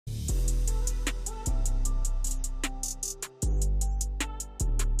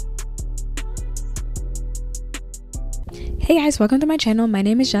Hey guys, welcome to my channel. My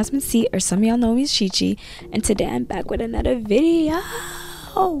name is Jasmine C, or some of y'all know me as Chichi, and today I'm back with another video.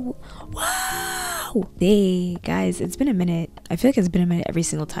 Wow! Hey guys, it's been a minute. I feel like it's been a minute every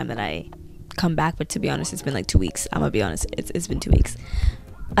single time that I come back, but to be honest, it's been like 2 weeks. I'm gonna be honest, it's been 2 weeks.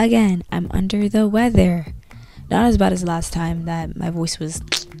 Again, I'm under the weather. Not as bad as last time that my voice was,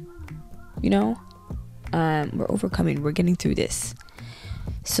 we're overcoming. We're getting through this.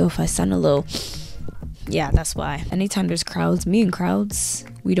 So if I sound a little, yeah, that's why. Anytime there's crowds, me and crowds,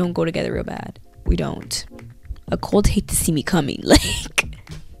 we don't go together real bad. We don't. A cold hate to see me coming.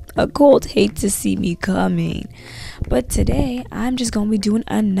 A cold hate to see me coming. But today, I'm just going to be doing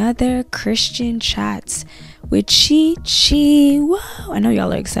another Christian chats with Chichi. Whoa, I know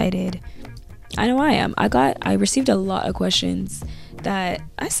y'all are excited. I know I am. I received a lot of questions that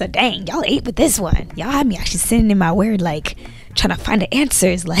I said, dang, y'all ate with this one. Y'all had me actually sitting in my word, trying to find the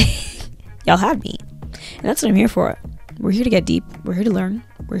answers. Y'all had me. And that's what I'm here for. We're here to get deep. We're here to learn.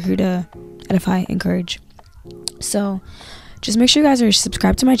 We're here to edify, encourage. So just make sure you guys are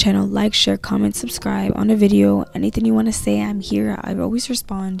subscribed to my channel. Like, share, comment, subscribe on the video. Anything you want to say, I'm here. I always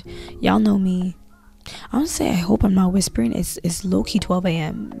respond. Y'all know me. I want to say I hope I'm not whispering. It's low-key 12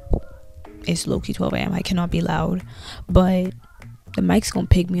 a.m. It's low-key 12 a.m. I cannot be loud. But the mic's going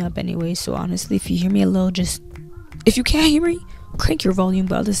to pick me up anyway. So honestly, if you hear me a little, if you can't hear me, crank your volume.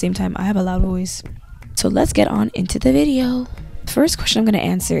 But at the same time, I have a loud voice. So let's get on into the video. First question I'm going to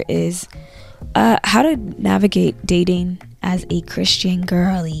answer is how to navigate dating as a Christian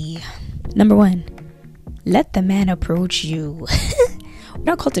girly. Number 1, let the man approach you. We're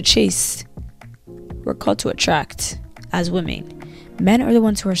not called to chase. We're called to attract as women. Men are the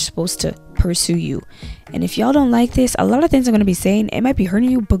ones who are supposed to pursue you. And if y'all don't like this, a lot of things I'm going to be saying, it might be hurting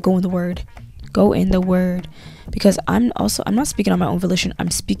you, but go in the word. Go in the word. Because I'm not speaking on my own volition.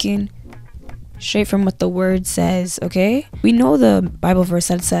 I'm speaking straight from what the word says, okay? We know the Bible verse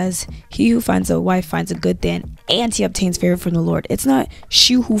that says, he who finds a wife finds a good thing and he obtains favor from the Lord. It's not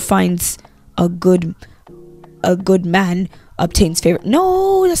she who finds a good man obtains favor.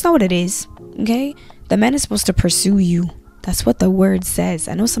 No, that's not what it is, okay? The man is supposed to pursue you. That's what the word says.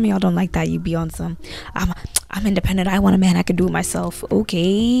 I know some of y'all don't like that. You be on some, I'm independent. I want a man. I can do it myself.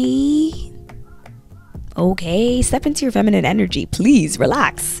 Okay, step into your feminine energy. Please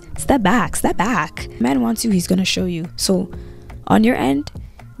relax. Step back. Man wants you, he's gonna show you. So on your end,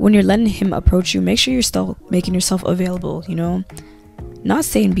 when you're letting him approach you, make sure you're still making yourself available, not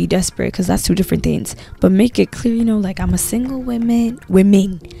saying be desperate, because that's two different things, but make it clear, I'm a single woman.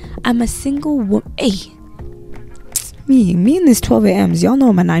 I'm a single woman. Hey, me in this 12 a.m.s, y'all know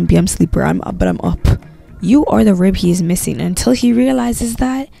I'm a 9 p.m. sleeper. I'm up. You are the rib he is missing. Until he realizes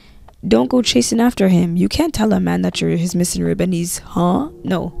that, don't go chasing after him. You can't tell a man that you're his missing rib and he's,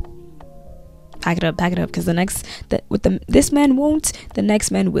 no. Pack it up, because this man won't, the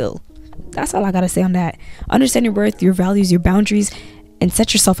next man will. That's all I gotta say on that. Understand your worth, your values, your boundaries, and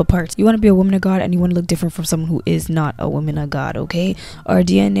set yourself apart. You want to be a woman of God, and you want to look different from someone who is not a woman of God, okay? Our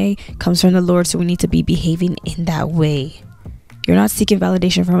DNA comes from the Lord, so we need to be behaving in that way. You're not seeking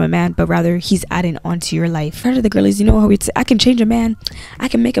validation from a man, but rather he's adding on to your life. Part of the girlies, you know how we'd say, I can change a man. I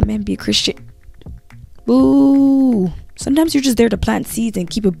can make a man be a Christian. Boo. Sometimes you're just there to plant seeds and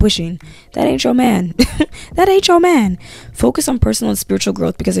keep it pushing. That ain't your man. That ain't your man. Focus on personal and spiritual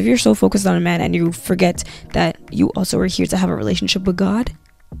growth, because if you're so focused on a man and you forget that you also are here to have a relationship with God,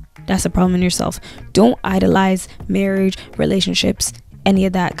 that's a problem in yourself. Don't idolize marriage, relationships, any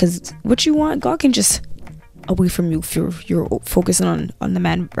of that, because what you want, God can just away from you if you're focusing on the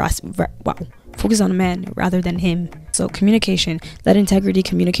man. Focus on the man rather than him. So communication, let integrity,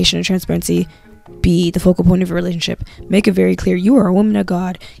 communication, and transparency be the focal point of your relationship. Make it very clear you are a woman of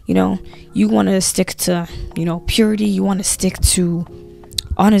God. You want to stick to purity. You want to stick to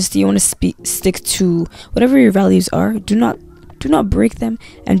honesty. You want to stick to whatever your values are. Do not break them,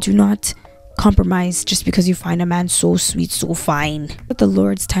 and do not compromise just because you find a man so sweet, so fine. But the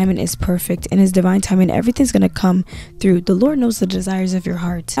Lord's timing is perfect. In his divine timing, everything's gonna come through. The Lord knows the desires of your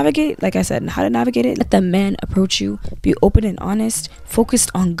heart. Navigate, like I said, and how to navigate it. Let the man approach you. Be open and honest, focused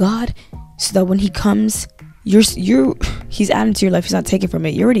on God, so that when he comes, he's adding to your life. He's not taking from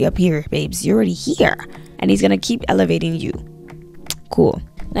it. You're already up here, babes. You're already here, and he's gonna keep elevating you. Cool.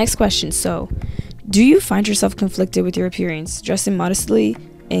 Next question. So, do you find yourself conflicted with your appearance, dressing modestly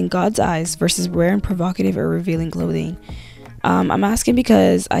in God's eyes versus wearing provocative or revealing clothing? I'm asking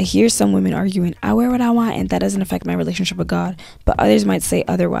because I hear some women arguing, I wear what I want and that doesn't affect my relationship with God, but others might say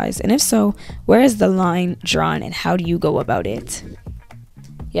otherwise. And if so, where is the line drawn and how do you go about it?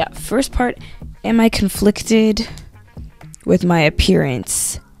 Yeah, first part, am I conflicted with my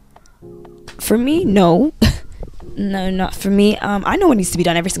appearance? For me, no. No, not for me. I know what needs to be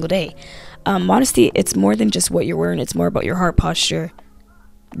done every single day. Modesty, it's more than just what you're wearing. It's more about your heart posture,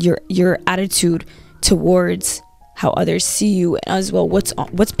 your attitude towards how others see you, and as well what's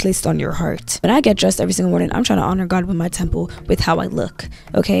placed on your heart. When I get dressed every single morning, I'm trying to honor God with my temple, with how I look.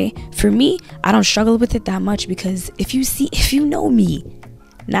 Okay, for me, I don't struggle with it that much, because if you know me,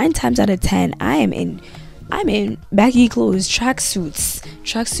 9 times out of 10, I'm in baggy clothes, track pants,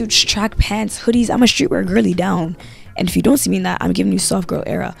 hoodies. I'm a streetwear girly down. And if you don't see me in that, I'm giving you soft girl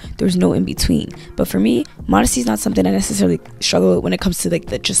era. There's no in between. But for me, modesty is not something I necessarily struggle with when it comes to like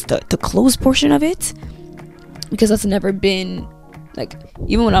the clothes portion of it, because that's never been like,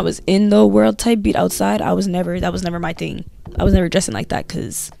 even when I was in the world type beat outside, that was never my thing. I was never dressing like that,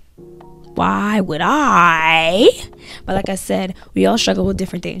 because why would I? But like I said, we all struggle with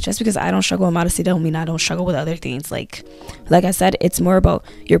different things. Just because I don't struggle with modesty don't mean I don't struggle with other things. Like I said, it's more about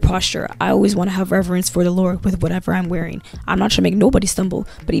your posture. I always want to have reverence for the Lord with whatever I'm wearing. I'm not trying to make nobody stumble,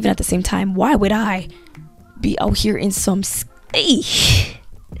 but even at the same time, why would I be out here in some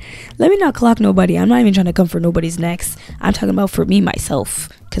let me not clock nobody. I'm not even trying to come for nobody's necks. I'm talking about for me, myself,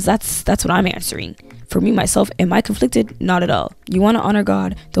 because that's what I'm answering. For me, myself, am I conflicted? Not at all. You want to honor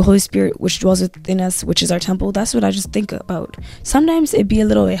God, the Holy Spirit, which dwells within us, which is our temple. That's what I just think about. Sometimes it'd be a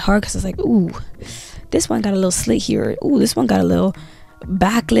little bit hard, because it's like, ooh, this one got a little slit here. Ooh, this one got a little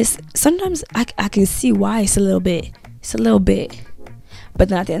backless. Sometimes I can see why it's a little bit. But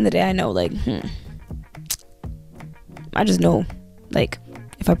then at the end of the day, I know, like, I just know, like,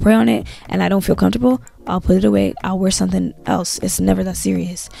 if I pray on it and I don't feel comfortable, I'll put it away. I'll wear something else. It's never that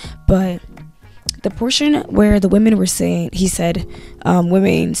serious. But the portion where the women were saying, he said,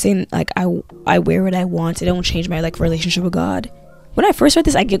 women saying like, I wear what I want, it don't change my like relationship with God. When I first read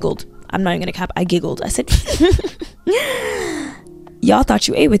this, I giggled. I'm not even gonna cap. I giggled. I said, y'all thought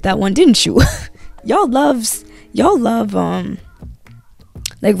you ate with that one, didn't you? y'all love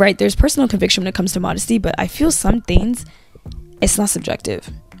like, right, there's personal conviction when it comes to modesty, but I feel some things, it's not subjective.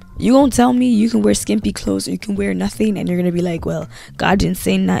 You gonna tell me you can wear skimpy clothes or you can wear nothing, and you're gonna be like, well, God didn't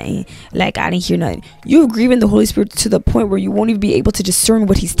say nothing, like I didn't hear nothing. You grieve in the Holy Spirit to the point where you won't even be able to discern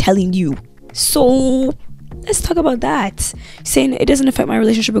what he's telling you. So let's talk about that. Saying it doesn't affect my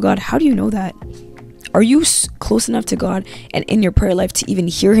relationship with God, how do you know that? Are you close enough to God and in your prayer life to even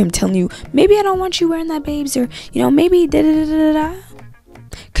hear him telling you, maybe I don't want you wearing that, babes, or maybe da da da da da?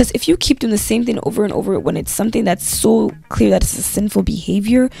 Because if you keep doing the same thing over and over, when it's something that's so clear that it's a sinful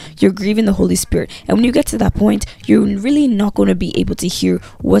behavior, you're grieving the Holy Spirit. And when you get to that point, you're really not going to be able to hear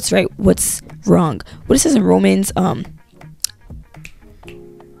what's right, what's wrong. What it says in Romans,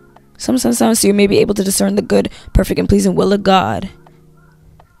 sometimes so you may be able to discern the good, perfect, and pleasing will of God.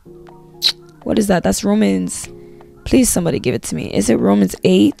 What is that? That's Romans. Please, somebody give it to me. Is it Romans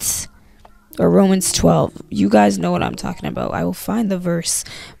 8? Or Romans 12. You guys know what I'm talking about. I will find the verse,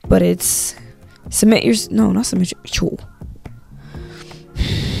 but it's Holy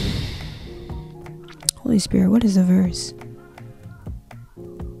Spirit, what is the verse?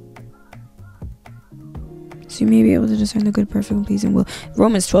 So you may be able to discern the good, perfect, and pleasing will.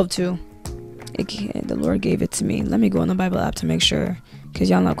 Romans 12:2. The Lord gave it to me. Let me go on the Bible app to make sure, because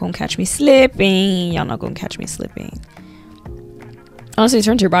y'all not gonna catch me slipping. Honestly,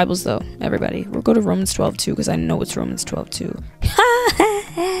 turn to your Bibles though, everybody. We'll go to Romans 12:2, because I know it's Romans 12:2.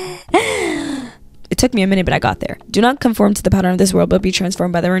 It took me a minute, but I got there. Do not conform to the pattern of this world, but be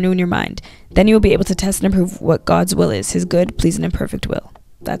transformed by the renewing of your mind. Then you will be able to test and approve what God's will is, his good, pleasing, and perfect will.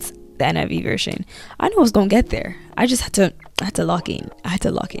 That's the NIV version. I know I was gonna get there. I just had to lock in.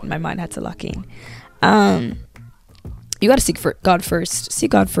 My mind had to lock in. You got to seek for God first.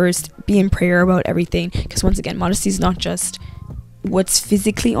 Seek God first. Be in prayer about everything, because once again, modesty is not just what's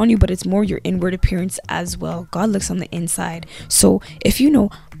physically on you, but it's more your inward appearance as well. God looks on the inside. So if you know,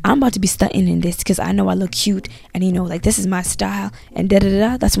 I'm about to be stunting in this because I know I look cute, and like, this is my style, and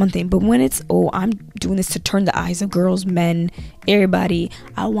da-da-da-da, that's one thing. But when it's, I'm doing this to turn the eyes of girls, men, everybody,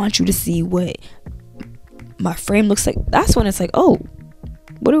 I want you to see what my frame looks like, that's when it's like, who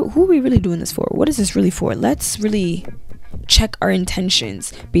are we really doing this for? What is this really for? Let's really check our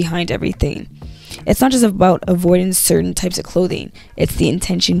intentions behind everything. It's not just about avoiding certain types of clothing, it's the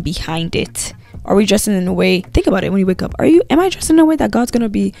intention behind it. Are we dressing in a way, think about it when you wake up, am I dressing in a way that God's gonna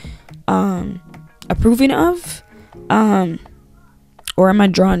be approving of, or am I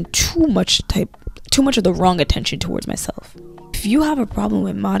drawing too much of the wrong attention towards myself? If you have a problem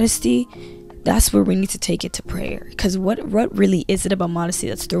with modesty, that's where we need to take it to prayer. Because what really is it about modesty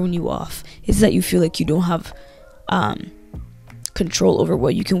that's throwing you off? Is that you feel like you don't have control over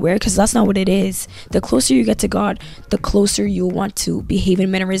what you can wear, because that's not what it is. The closer you get to God, the closer you'll want to behave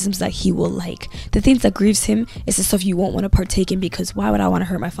in mannerisms that he will like. The things that grieves him is the stuff you won't want to partake in, because why would I want to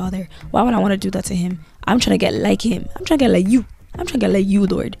hurt my father? Why would I want to do that to him? I'm trying to get like him. I'm trying to get like you. I'm trying to get like you,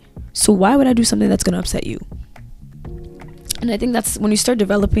 Lord. So why would I do something that's going to upset you? And I think that's when you start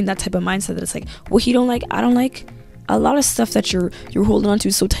developing that type of mindset, that it's like, what he don't like, I don't like. A lot of stuff that you're holding on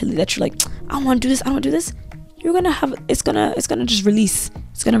to so tightly that you're like, I don't want to do this, I don't want to do this. You're gonna have, it's gonna just release.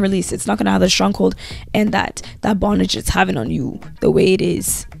 It's gonna release. It's not gonna have the stronghold and that bondage it's having on you the way it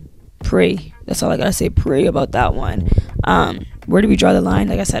is. Pray. That's all I gotta say. Pray about that one. Where do we draw the line?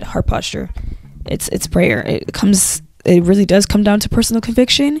 Like I said, heart posture. It's prayer. It really does come down to personal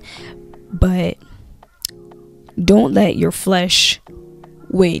conviction, but don't let your flesh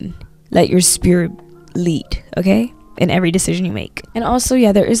win. Let your spirit lead, okay? In every decision you make. And also,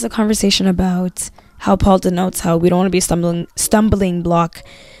 yeah, there is a conversation about how Paul denotes how we don't want to be a stumbling block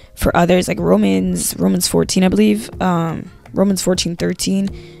for others, like Romans 14, I believe, Romans 14:13.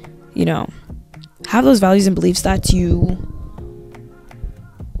 You know, have those values and beliefs that you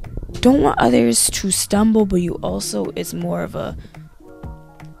don't want others to stumble, but you also, it's more of a,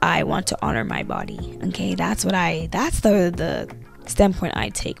 I want to honor my body. Okay, that's the standpoint I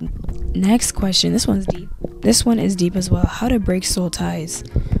take. Next question. This one's deep. This one is deep as well. How to break soul ties.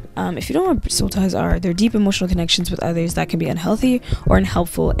 If you don't know what soul ties are, they're deep emotional connections with others that can be unhealthy or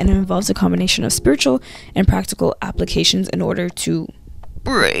unhelpful, and it involves a combination of spiritual and practical applications in order to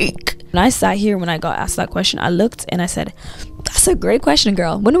break. When I sat here, when I got asked that question, I looked and I said, that's a great question,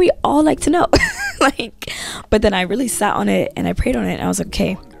 girl. Wouldn't we all like to know? But then I really sat on it and I prayed on it, and I was like,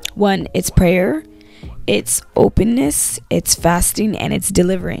 okay, one, it's prayer, it's openness, it's fasting, and it's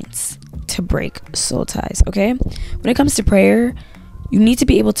deliverance to break soul ties. Okay, when it comes to prayer, you need to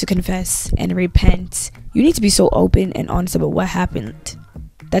be able to confess and repent. You need to be so open and honest about what happened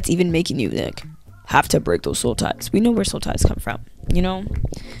that's even making you like have to break those soul ties. We know where soul ties come from, you know,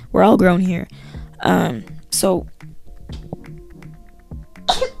 we're all grown here. So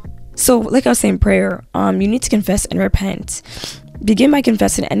like I was saying, prayer, you need to confess and repent. Begin by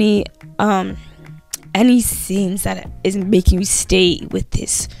confessing any sins that isn't making you stay with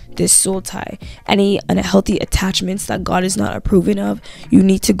this soul tie, any unhealthy attachments that God is not approving of. You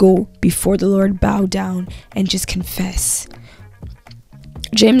need to go before the Lord, bow down, and just confess.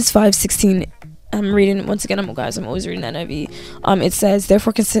 James 5:16. I'm reading once again. I'm always reading NIV. It says,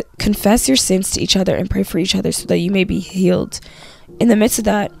 therefore confess your sins to each other and pray for each other so that you may be healed. In the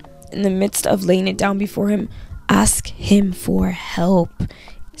midst of laying it down before him, ask him for help.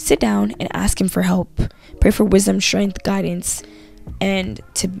 Sit down and ask him for help. Pray for wisdom, strength, guidance, and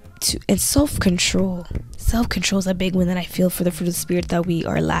self-control. Self-control is a big one that I feel for the fruit of the spirit that we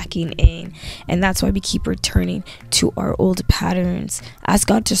are lacking in, and that's why we keep returning to our old patterns. Ask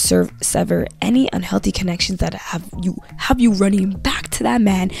God to sever any unhealthy connections that have you running back to that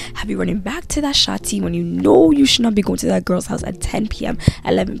man, have you running back to that shawty when you know you should not be going to that girl's house at 10 p.m,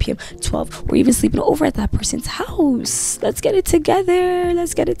 11 p.m, 12, or even sleeping over at that person's house. Let's get it together.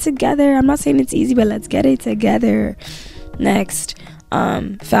 I'm not saying it's easy, but let's get it together. Next,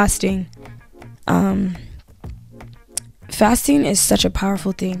 fasting. Fasting is such a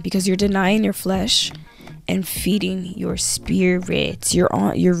powerful thing because you're denying your flesh and feeding your spirit. You're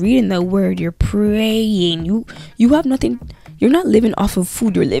reading the word, you're praying. You have nothing. You're not living off of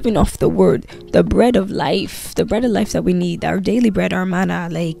food, you're living off the word, the bread of life that we need, our daily bread, our manna.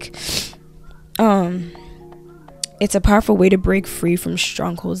 It's a powerful way to break free from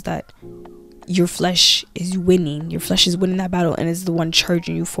strongholds that your flesh is winning. Your flesh is winning that battle and is the one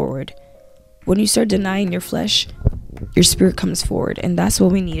charging you forward. When you start denying your flesh, your spirit comes forward, and that's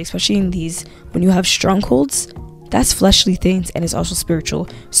what we need, especially in these, when you have strongholds. That's fleshly things, and it's also spiritual,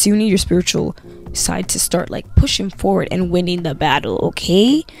 so you need your spiritual side to start pushing forward and winning the battle.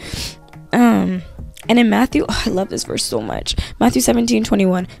 Okay. And in Matthew, I love this verse so much, Matthew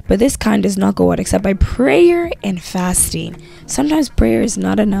 17:21, but this kind does not go out except by prayer and fasting. Sometimes prayer is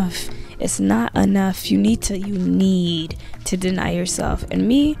not enough. It's not enough. You need to deny yourself. And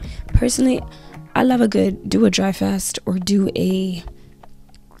me personally, I love do a dry fast, or do a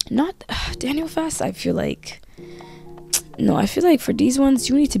not Daniel fast. I feel like for these ones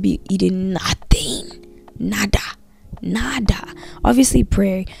you need to be eating nothing, nada. Obviously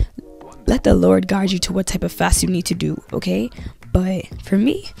pray, let the Lord guide you to what type of fast you need to do, okay? But for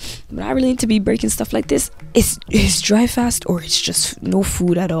me, when I really need to be breaking stuff like this, it's dry fast, or it's just no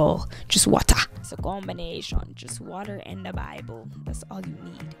food at all, just water. It's a combination, just water and the Bible. That's all you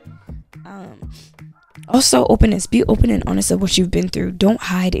need. Also, openness. Be open and honest of what you've been through. Don't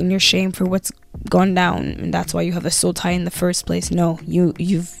hide in your shame for what's gone down, and that's why you have a soul tie in the first place. No, you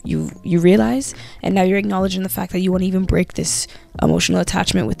realize, and now you're acknowledging the fact that you won't even break this emotional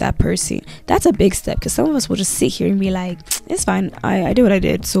attachment with that person. That's a big step, because some of us will just sit here and be like, it's fine, I did what I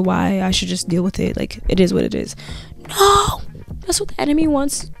did, so why I should just deal with it, like it is what it is. No, that's what the enemy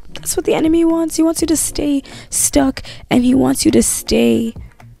wants. That's what the enemy wants. He wants you to stay stuck, and he wants you to stay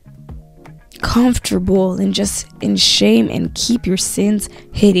comfortable and just in shame and keep your sins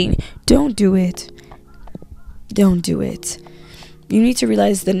hidden. Don't do it. Don't do it. You need to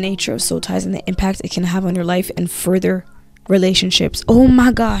realize the nature of soul ties and the impact it can have on your life and further relationships. Oh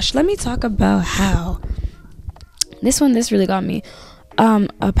my gosh, let me talk about how this really got me.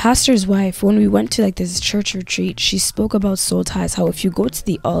 A pastor's wife, when we went to like this church retreat, she spoke about soul ties, how if you go to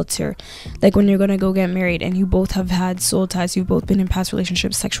the altar, like when you're gonna go get married and you both have had soul ties, you've both been in past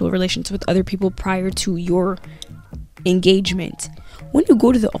relationships, sexual relations with other people prior to your engagement, when you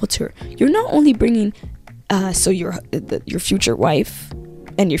go to the altar, you're not only bringing your future wife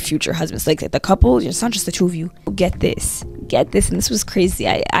and your future husbands, like the couple, it's not just the two of you. Get this, and this was crazy.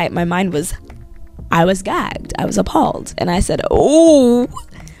 My mind was, I was gagged. I was appalled. And I said, oh.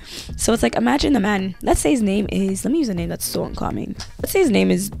 So it's like, imagine the man. Let's say his name is, let me use a name that's so uncommon. Let's say his name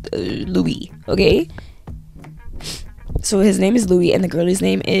is Louis, okay? So his name is Louis, and the girl's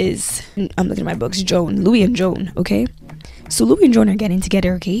name is, I'm looking at my books, Joan. Louis and Joan, okay? So Louis and Joan are getting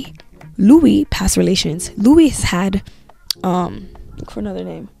together, okay? Louis, past relations. Louis has had, look for another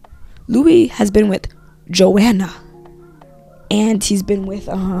name. Louis has been with Joanna. And he's been with,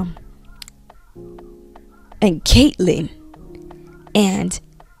 and Caitlin, and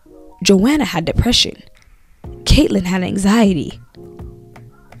Joanna had depression. Caitlin had anxiety.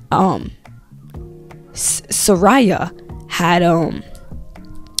 Soraya had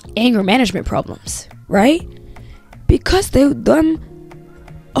anger management problems, right? Because all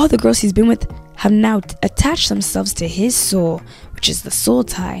the girls he's been with have now attached themselves to his soul, which is the soul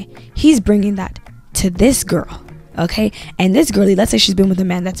tie. He's bringing that to this girl. Okay, and this girlie, let's say she's been with a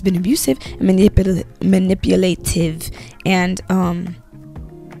man that's been abusive and manipulative and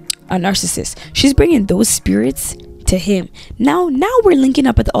a narcissist. She's bringing those spirits to him. Now we're linking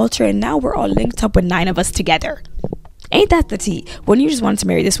up at the altar, and now we're all linked up with 9 of us together. Ain't that the tea? When you just wanted to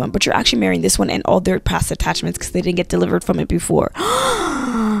marry this one, but you're actually marrying this one and all their past attachments because they didn't get delivered from it before.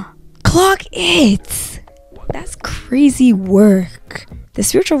 Clock it. That's crazy work. The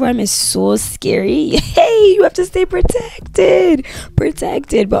spiritual realm is so scary. Hey, you have to stay protected.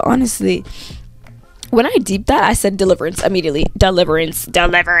 But honestly, when I deeped that, I said deliverance immediately. Deliverance.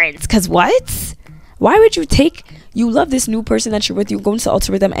 Because what? Why would you love this new person that you're with, you're going to the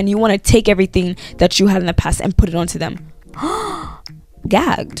altar with them, and you want to take everything that you had in the past and put it onto them?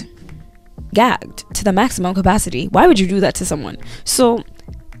 Gagged to the maximum capacity. Why would you do that to someone? So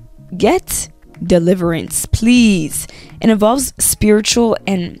get deliverance, please. It involves spiritual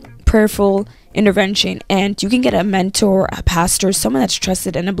and prayerful intervention, and you can get a mentor, a pastor, someone that's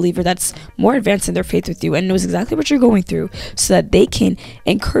trusted and a believer that's more advanced in their faith with you and knows exactly what you're going through, so that they can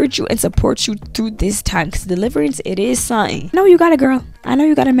encourage you and support you through this time, because deliverance, it is something. I know you got a girl, I know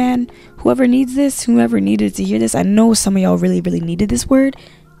you got a man, whoever needs this, whoever needed to hear this, I know some of y'all really needed this word.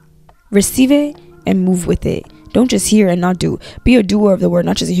 Receive it and move with it. Don't just hear and not do. Be a doer of the word,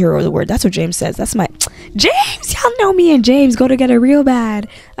 not just a hearer of the word. That's what James says. That's my James. Y'all know me and James go together real bad.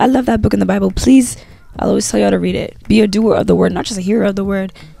 I love that book in the Bible. Please, I'll always tell y'all to read it. Be a doer of the word, not just a hearer of the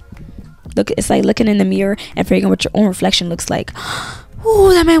word. Look, it's like looking in the mirror and figuring out what your own reflection looks like. Ooh,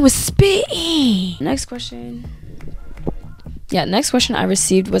 that man was spitting. Next question I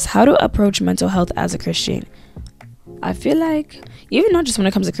received was how to approach mental health as a Christian. I feel like, even not just when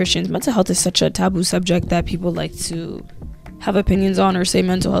it comes to Christians, mental health is such a taboo subject that people like to have opinions on or say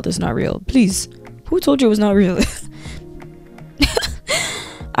mental health is not real. Please, who told you it was not real?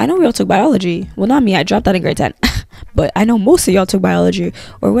 I know we all took biology. Well, not me, I dropped that in grade 10. But I know most of y'all took biology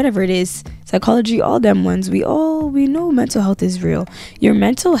or whatever it is, psychology, all them ones. We know mental health is real. Your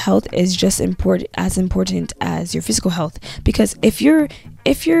mental health is just as important as your physical health, because if your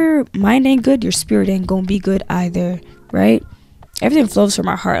mind ain't good, your spirit ain't gonna be good either, right? Everything flows from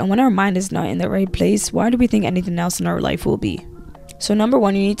our heart, and when our mind is not in the right place, why do we think anything else in our life will be? So number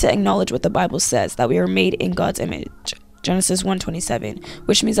 1, you need to acknowledge what the Bible says, that we are made in God's image. Genesis 1:27,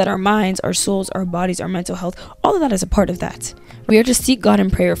 which means that our minds, our souls, our bodies, our mental health, all of that is a part of that. We are to seek God in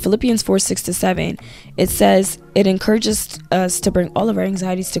prayer. Philippians 4:6-7, it says, it encourages us to bring all of our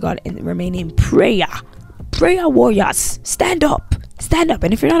anxieties to God and remain in prayer. Prayer warriors, stand up.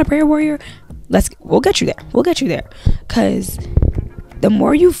 And if you're not a prayer warrior, we'll get you there. Because the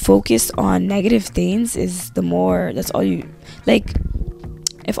more you focus on negative things is the more, that's all you, like,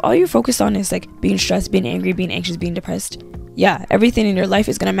 if all you're focused on is like being stressed, being angry, being anxious, being depressed, yeah, everything in your life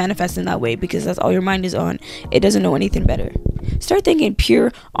is going to manifest in that way, because that's all your mind is on. It doesn't know anything better. Start thinking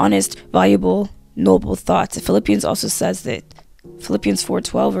pure, honest, valuable, noble thoughts. Philippians also says that, Philippians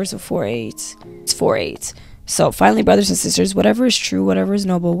 4:12 verse 4:8. It's 4:8. So finally, brothers and sisters, whatever is true, whatever is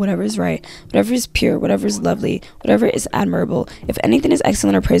noble, whatever is right, whatever is pure, whatever is lovely, whatever is admirable, if anything is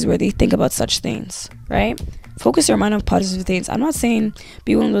excellent or praiseworthy, think about such things, right? Focus your mind on positive things. I'm not saying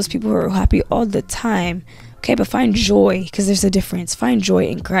be one of those people who are happy all the time, okay, but find joy, because there's a difference. Find joy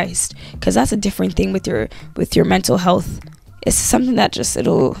in Christ, because that's a different thing with your mental health. It's something that just,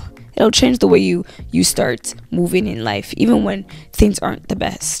 it'll change the way you start moving in life, even when things aren't the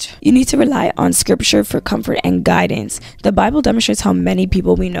best. You need to rely on scripture for comfort and guidance. The Bible demonstrates how many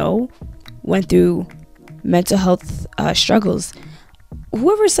people we know went through mental health struggles.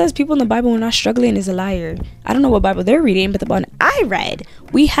 Whoever says people in the Bible are not struggling is a liar. I don't know what Bible they're reading, but the one I read,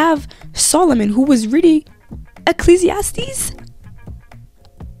 we have Solomon, who was reading Ecclesiastes.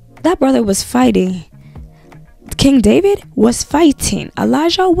 That brother was fighting. King David was fighting.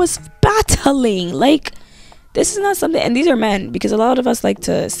 Elijah was battling. Like, this is not something, and these are men, because a lot of us like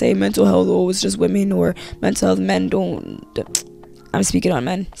to say mental health, oh, it's just women, or mental health, men don't. I'm speaking on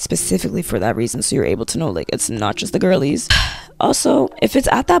men specifically for that reason, so you're able to know, like, it's not just the girlies. Also, if it's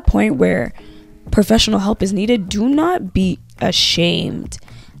at that point where professional help is needed, do not be ashamed.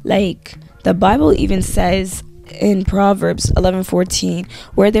 Like, the Bible even says in Proverbs 11:14,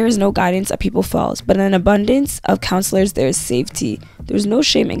 where there is no guidance, a people falls, but in an abundance of counselors there is safety. There's no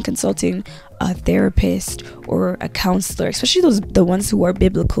shame in consulting a therapist or a counselor, especially the ones who are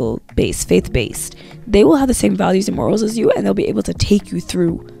biblical based, faith based. They will have the same values and morals as you, and they'll be able to take you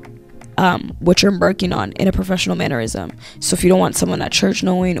through what you're embarking on in a professional mannerism. So if you don't want someone at church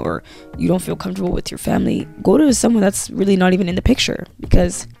knowing, or you don't feel comfortable with your family, go to someone that's really not even in the picture,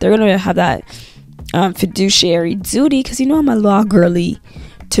 because they're gonna have that fiduciary duty, because I'm a law girly,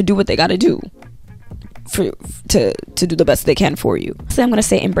 to do what they gotta do to do the best they can for you. So I'm gonna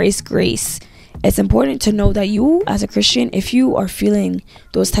say embrace grace. It's important to know that you, as a Christian, if you are feeling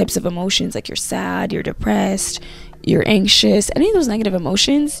those types of emotions, like you're sad, you're depressed, you're anxious, any of those negative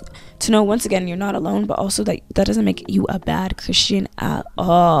emotions, to know, once again, you're not alone, but also that doesn't make you a bad Christian at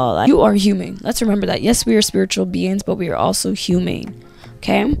all. You are human. Let's remember that. Yes, we are spiritual beings, but we are also human.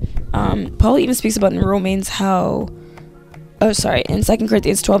 Okay, Paul even speaks about in Romans how, in 2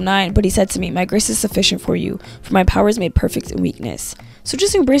 Corinthians 12:9, but he said to me, my grace is sufficient for you, for my power is made perfect in weakness. So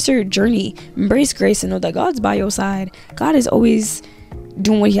just embrace your journey, embrace grace, and know that God's by your side. God is always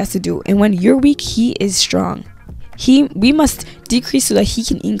doing what he has to do, and when you're weak, he is strong. We must decrease so that he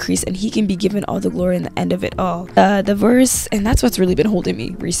can increase, and he can be given all the glory in the end of it all. The verse, and that's what's really been holding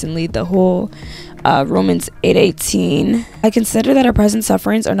me recently, the whole Romans 8:18. I consider that our present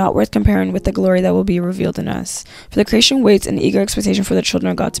sufferings are not worth comparing with the glory that will be revealed in us. For the creation waits in eager expectation for the children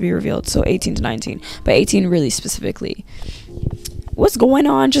of God to be revealed. So 18-19, but 18 really specifically. What's going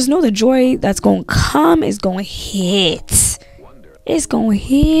on? Just know the joy that's going to come is going to hit. It's going to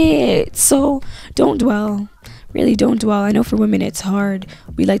hit. So don't dwell. Really, don't dwell. I know for women it's hard.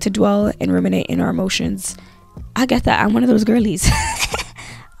 We like to dwell and ruminate in our emotions. I get that. I'm one of those girlies.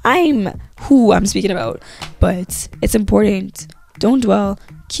 I'm who I'm speaking about. But it's important. Don't dwell.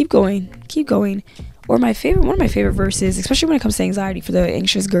 Keep going. Keep going. Or one of my favorite verses, especially when it comes to anxiety, for the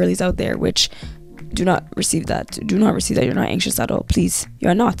anxious girlies out there, which do not receive that. Do not receive that. You're not anxious at all. Please.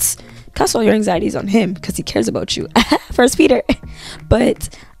 You're not. Cast all your anxieties on him, because he cares about you. 1 Peter. But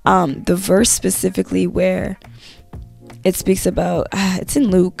the verse specifically where it speaks about, it's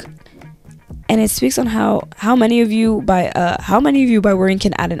in Luke, and it speaks on how many of you by worrying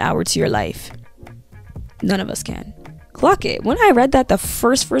can add an hour to your life. None of us can. Clock it. When I read that the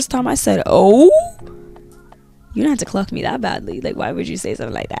first time, I said, oh, you don't have to clock me that badly. Like, why would you say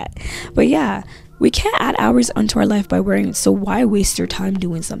something like that? But yeah, we can't add hours onto our life by worrying, so why waste your time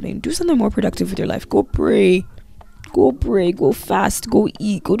doing something? Do something more productive with your life. Go pray, go fast, go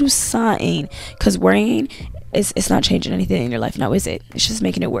eat, go do something, because worrying, it's not changing anything in your life now, is it? It's just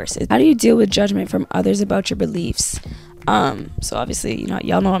making it worse. How do you deal with judgment from others about your beliefs? So obviously,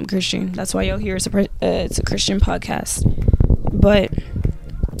 y'all know I'm Christian. That's why y'all hear it's a Christian podcast. But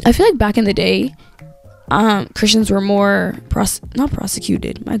I feel like back in the day, Christians were more not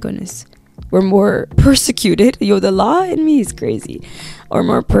prosecuted. My goodness, we're more persecuted. The law in me is crazy. Or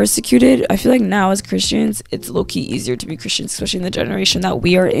more persecuted. I feel like now as Christians, it's low-key easier to be Christians, especially in the generation that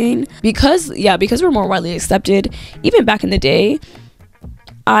we are in, because we're more widely accepted. Even back in the day,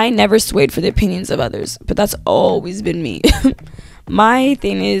 I never swayed for the opinions of others, but that's always been me. My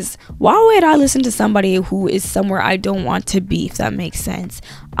thing is, why would I listen to somebody who is somewhere I don't want to be, if that makes sense?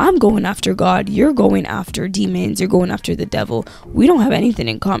 I'm going after God. You're going after demons. You're going after the devil. We don't have anything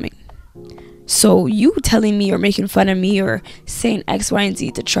in common. So you telling me or making fun of me or saying X, Y, and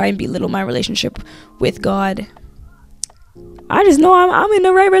Z to try and belittle my relationship with God, I just know I'm in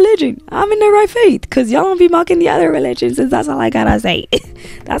the right religion. I'm in the right faith, because y'all don't be mocking the other religions. And that's all I gotta say.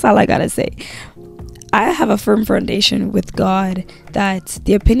 That's all I gotta say. I have a firm foundation with God that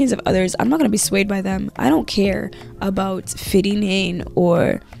the opinions of others, I'm not going to be swayed by them. I don't care about fitting in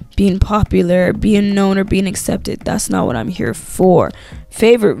or being popular, being known, or being accepted. That's not what I'm here for.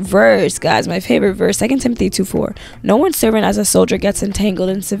 Favorite verse, guys. My favorite verse, 2 Timothy 2:4. No one serving as a soldier gets entangled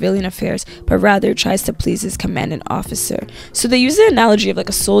in civilian affairs, but rather tries to please his commanding officer. So they use the analogy of like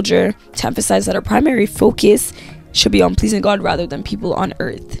a soldier to emphasize that our primary focus should be on pleasing God rather than people on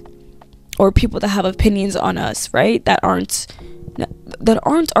earth, or people that have opinions on us, right? That aren't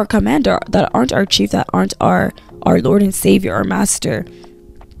our commander, that aren't our chief, that aren't our Lord and Savior, our master.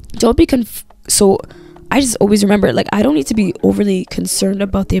 Don't be so I just always remember, like, I don't need to be overly concerned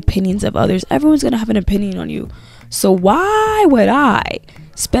about the opinions of others. Everyone's gonna have an opinion on you. So why would I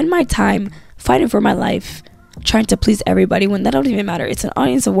spend my time fighting for my life, trying to please everybody, when that don't even matter? It's an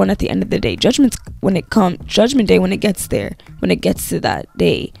audience of one at the end of the day. Judgment day, when it gets there, when it gets to that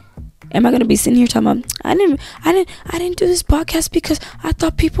day. Am I gonna be sitting here talking about, I didn't do this podcast because I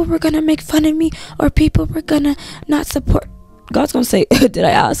thought people were gonna make fun of me, or people were gonna not support? God's gonna say, did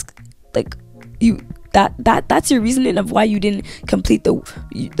I ask? Like, that's your reasoning of why you didn't complete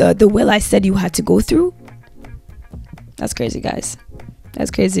the will I said you had to go through? That's crazy, guys.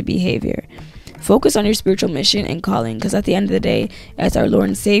 That's crazy behavior. Focus on your spiritual mission and calling, because at the end of the day, it's our Lord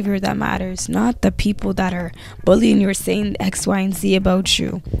and Savior that matters, not the people that are bullying you or saying X, Y, and Z about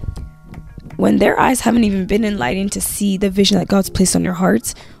you. When their eyes haven't even been enlightened to see the vision that God's placed on your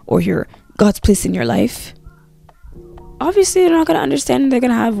heart, or God's placed in your life, obviously they're not going to understand. They're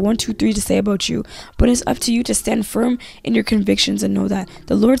going to have 1, 2, 3 to say about you. But it's up to you to stand firm in your convictions and know that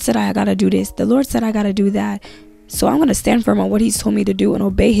the Lord said I got to do this. The Lord said I got to do that. So I'm going to stand firm on what he's told me to do and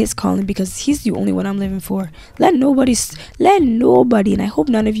obey his calling, because he's the only one I'm living for. Let nobody, and I hope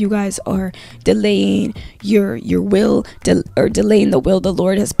none of you guys are delaying your will, or delaying the will the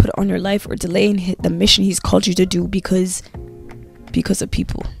Lord has put on your life, or delaying the mission he's called you to do because of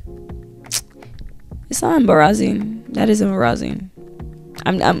people. It's not embarrassing. That is embarrassing.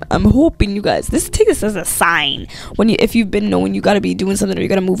 I'm hoping you guys, take this as a sign. If you've been knowing you got to be doing something, or you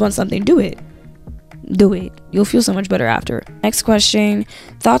got to move on something, do it. You'll feel so much better after. Next question: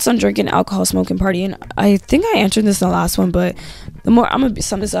 thoughts on drinking, alcohol, smoking, partying? I think I answered this in the last one, but I'm gonna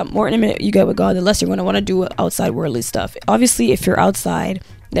sum this up. More intimate you get with God, the less you're gonna want to do outside worldly stuff. Obviously, if you're outside,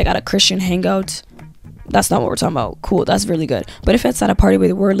 they got a Christian hangout, that's not what we're talking about. Cool, that's really good. But if it's at a party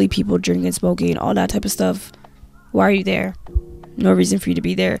with worldly people, drinking, smoking, all that type of stuff, why are you there? No reason for you to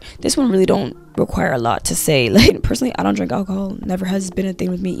be there. This one really don't require a lot to say. Like, personally, I don't drink alcohol. Never has been a thing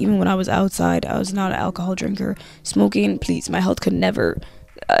with me. Even when I was outside, I was not an alcohol drinker. Smoking, please, my health could never,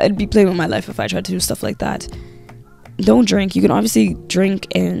 I'd be playing with my life if I tried to do stuff like that. Don't drink. You can obviously drink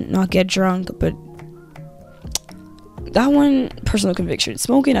and not get drunk, but that one, personal conviction.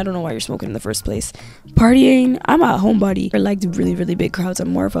 Smoking, I don't know why you're smoking in the first place. Partying, I'm a homebody. I like really, really big crowds.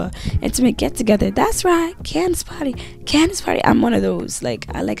 I'm more of a intimate get together. That's right, Candace party. I'm one of those. Like,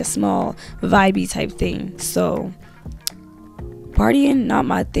 I like a small vibey type thing. So partying, not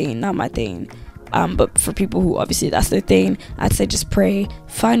my thing. But for people who obviously that's their thing, I'd say just pray,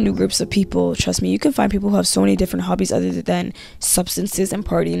 find new groups of people. Trust me, you can find people who have so many different hobbies other than substances and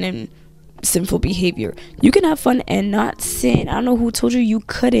partying and sinful behavior. You can have fun and not sin. I don't know who told you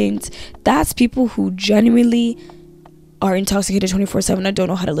couldn't. That's people who genuinely are intoxicated 24/7 and don't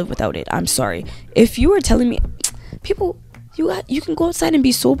know how to live without it. I'm sorry. If you are telling me, people, you can go outside and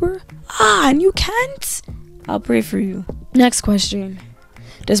be sober, and you can't, I'll pray for you. Next question: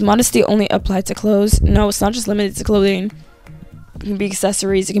 does modesty only apply to clothes? No, it's not just limited to clothing. It can be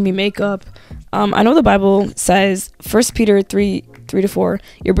accessories, it can be makeup. I know the Bible says, 1 Peter 3:3-4,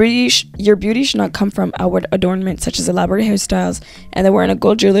 your beauty should not come from outward adornment such as elaborate hairstyles and the wearing of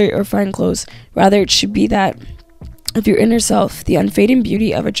gold jewelry or fine clothes. Rather, it should be that of your inner self, the unfading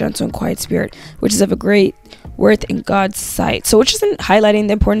beauty of a gentle and quiet spirit, which is of a great worth in God's sight. So, which isn't highlighting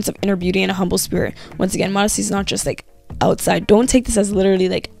the importance of inner beauty and a humble spirit. Once again, modesty is not just like outside. Don't take this as literally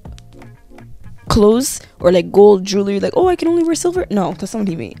like clothes or like gold jewelry, like, oh, I can only wear silver. No, that's not what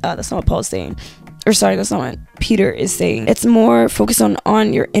he mean. That's not what Paul's saying. or sorry, that's not what Peter is saying. It's more focused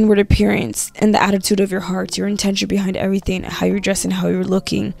on your inward appearance and the attitude of your heart, your intention behind everything, how you're dressing, how you're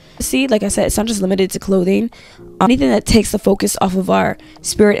looking. See, like I said, it's not just limited to clothing. Anything that takes the focus off of our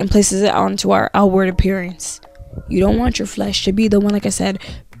spirit and places it onto our outward appearance. You don't want your flesh to be the one, like I said,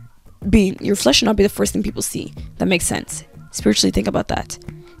 your flesh should not be the first thing people see. That makes sense. Spiritually, think about that.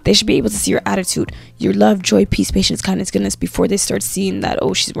 They should be able to see your attitude, your love, joy, peace, patience, kindness, goodness before they start seeing that,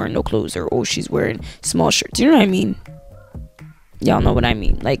 oh, she's wearing no clothes, or oh, she's wearing small shirts. Do you know what I mean? Y'all know what I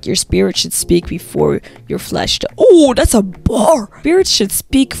mean. Like, your spirit should speak before your flesh does. Oh, that's a bar. Spirit should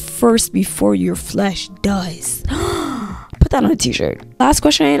speak first before your flesh does. Put that on a t-shirt. Last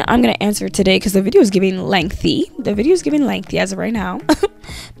question I'm going to answer today because the video is giving lengthy. As of right now.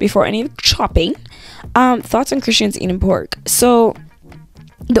 Before any chopping. Thoughts on Christians eating pork. So,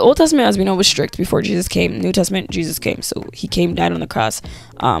 the Old Testament, as we know, was strict before Jesus came. New Testament, Jesus came. So he came, died on the cross,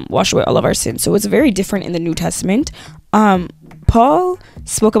 washed away all of our sins. So it's very different in the New Testament. Paul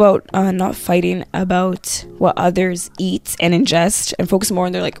spoke about not fighting about what others eat and ingest and focus more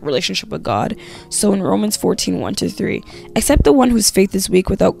on their relationship with God. So in Romans 14, 1-3, accept the one whose faith is weak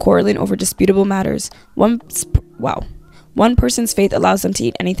without quarreling over disputable matters. One person's faith allows them to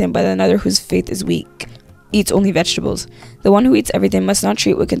eat anything, but another whose faith is weak eats only vegetables. The one who eats everything must not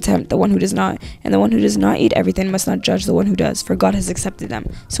treat with contempt the one who does not, and the one who does not eat everything must not judge the one who does, for God has accepted them.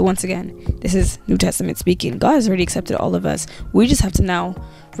 So once again, this is New Testament speaking. God has already accepted all of us. We just have to now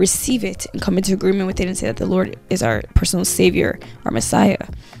receive it and come into agreement with it and say that the Lord is our personal Savior, our Messiah.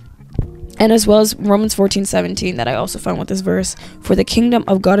 And as well as Romans 14:17 that I also found with this verse, for the kingdom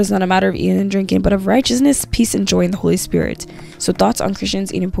of God is not a matter of eating and drinking, but of righteousness, peace, and joy in the Holy Spirit. So thoughts on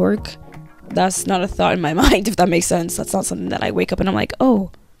Christians eating pork? That's not a thought in my mind, if that makes sense. That's not something that I wake up and I'm like,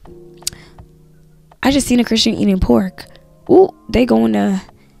 oh, I just seen a Christian eating pork. Ooh, they going to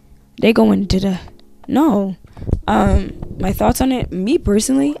the, no. My thoughts on it, me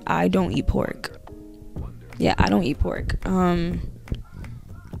personally, I don't eat pork. Yeah, I don't eat pork. I'm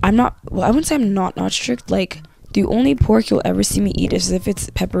not, well, I wouldn't say I'm not strict. Like, the only pork you'll ever see me eat is if it's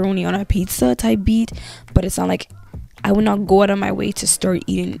pepperoni on a pizza type beat, but it's not like, I would not go out of my way to start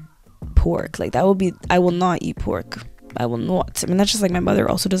eating pork. Like, that will be, I will not eat pork. I will not. I mean, that's just like my mother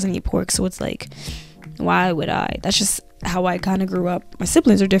also doesn't eat pork, so it's like, why would I? That's just how I kind of grew up. My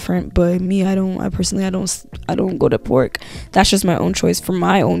siblings are different, but me, I don't go to pork. That's just my own choice for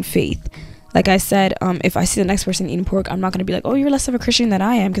my own faith. Like I said, if I see the next person eating pork, I'm not gonna be like, oh, you're less of a Christian than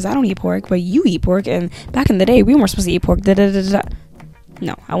I am because I don't eat pork, but you eat pork, and back in the day we weren't supposed to eat pork.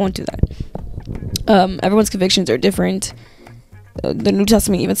 No, I won't do that. Everyone's convictions are different. The New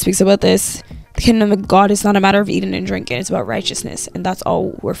Testament even speaks about this. The kingdom of God is not a matter of eating and drinking. It's about righteousness, and that's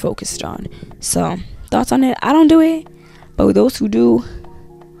all we're focused on. So, thoughts on it? I don't do it, but those who do,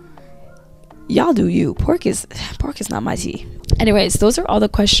 y'all do you. Pork is not my tea. Anyways, those are all the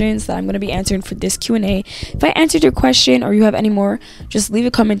questions that I'm going to be answering for this Q&A. If I answered your question or you have any more, just leave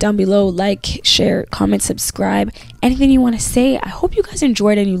a comment down below. Like, share, comment, subscribe. Anything you want to say. I hope you guys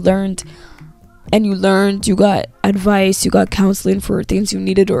enjoyed and you learned. You got advice, you got counseling for things you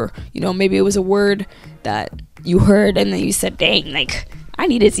needed, or maybe it was a word that you heard and then you said, dang, like, I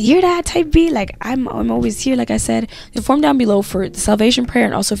needed to hear that type beat. Like, I'm always here. Like I said, the form down below for the salvation prayer,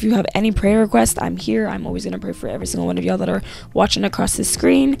 and also if you have any prayer requests, I'm here. I'm always gonna pray for every single one of y'all that are watching across the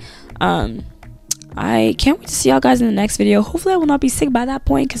screen. I can't wait to see y'all guys in the next video. Hopefully I will not be sick by that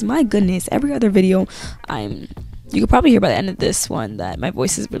point, because my goodness, every other video you could probably hear by the end of this one that my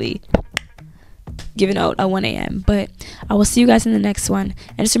voice is really giving out at 1 a.m. But I will see you guys in the next one,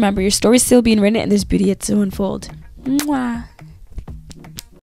 and just remember, your story is still being written and there's beauty yet to unfold. Mwah.